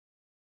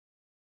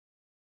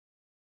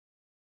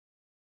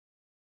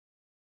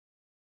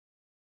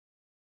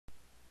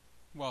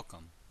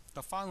Welcome.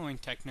 The following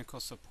technical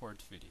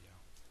support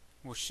video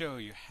will show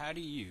you how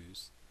to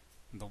use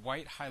the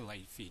white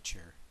highlight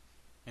feature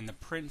in the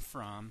print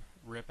from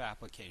RIP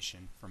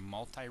application from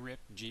MultiRIP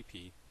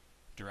GP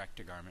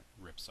direct-to-garment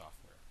RIP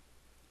software.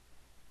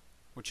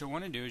 What you'll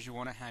want to do is you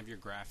want to have your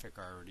graphic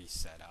already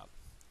set up.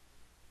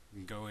 You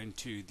can go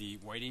into the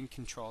whiting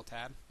control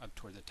tab up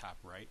toward the top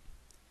right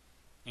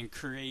and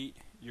create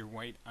your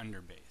white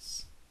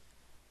underbase.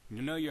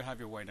 You'll know you'll have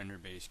your white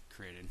underbase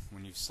created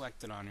when you've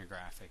selected on your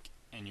graphic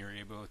and you're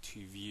able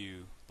to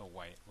view the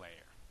white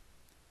layer.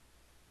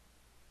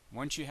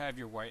 Once you have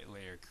your white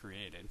layer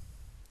created,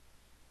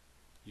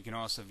 you can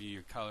also view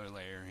your color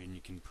layer and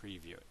you can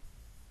preview it.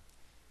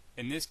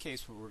 In this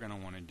case, what we're going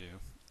to want to do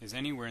is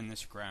anywhere in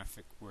this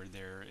graphic where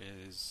there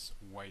is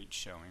white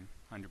showing,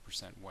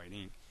 100% white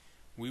ink,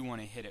 we want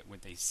to hit it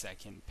with a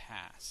second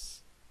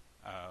pass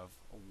of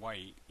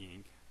white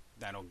ink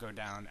that'll go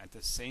down at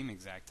the same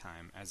exact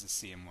time as the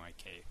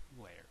CMYK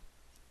layer.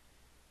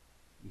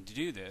 To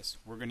do this,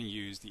 we're going to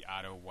use the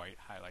auto white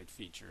highlight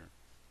feature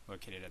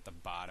located at the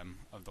bottom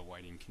of the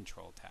whiting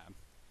control tab.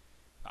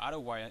 The auto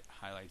white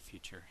highlight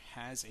feature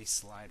has a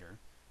slider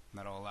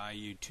that'll allow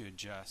you to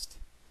adjust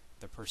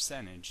the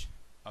percentage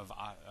of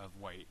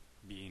white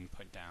being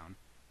put down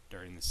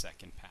during the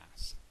second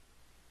pass.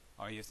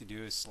 All you have to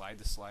do is slide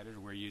the slider to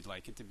where you'd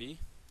like it to be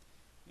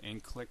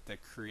and click the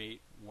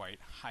Create White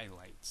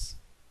Highlights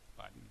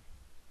button.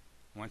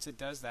 Once it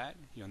does that,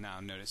 you'll now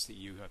notice that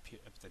you up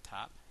at the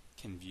top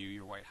can view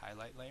your white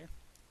highlight layer,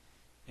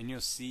 and you'll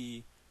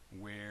see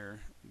where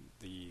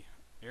the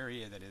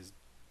area that is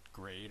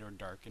grayed or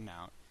darkened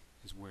out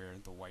is where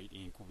the white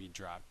ink will be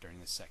dropped during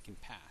the second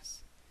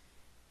pass.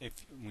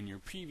 When you're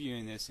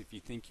previewing this, if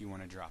you think you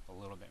want to drop a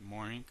little bit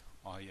more ink,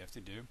 all you have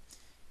to do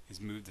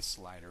is move the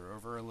slider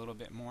over a little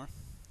bit more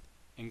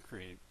and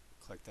click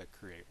the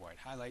Create White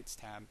Highlights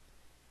tab,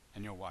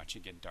 and you'll watch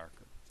it get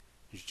darker.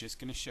 It's just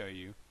going to show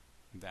you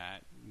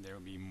that there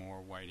will be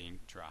more white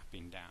ink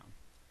dropping down.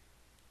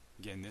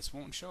 Again, this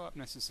won't show up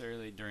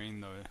necessarily during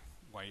the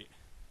white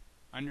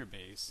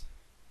underbase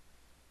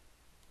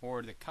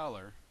or the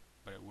color,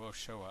 but it will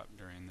show up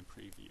during the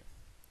preview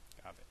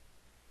of it.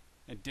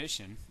 In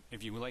addition,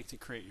 if you would like to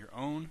create your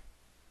own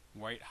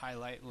white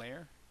highlight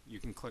layer, you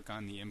can click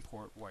on the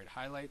Import White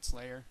Highlights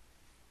layer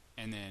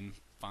and then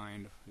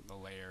find the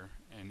layer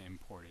and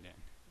import it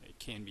in. It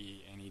can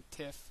be any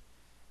TIFF,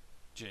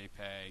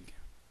 JPEG,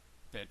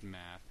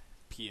 bitmap,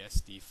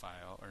 PSD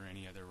file, or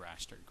any other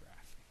raster graphic.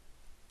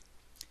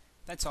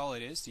 That's all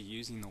it is to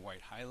using the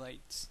white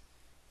highlights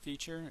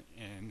feature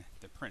in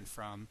the print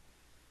from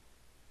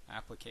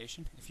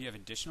application. If you have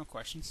additional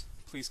questions,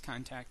 please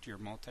contact your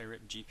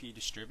MultiRIP GP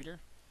distributor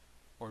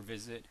or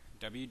visit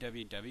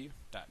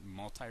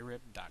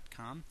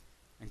www.multirip.com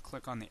and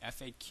click on the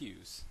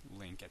FAQs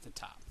link at the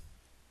top.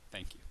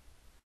 Thank you.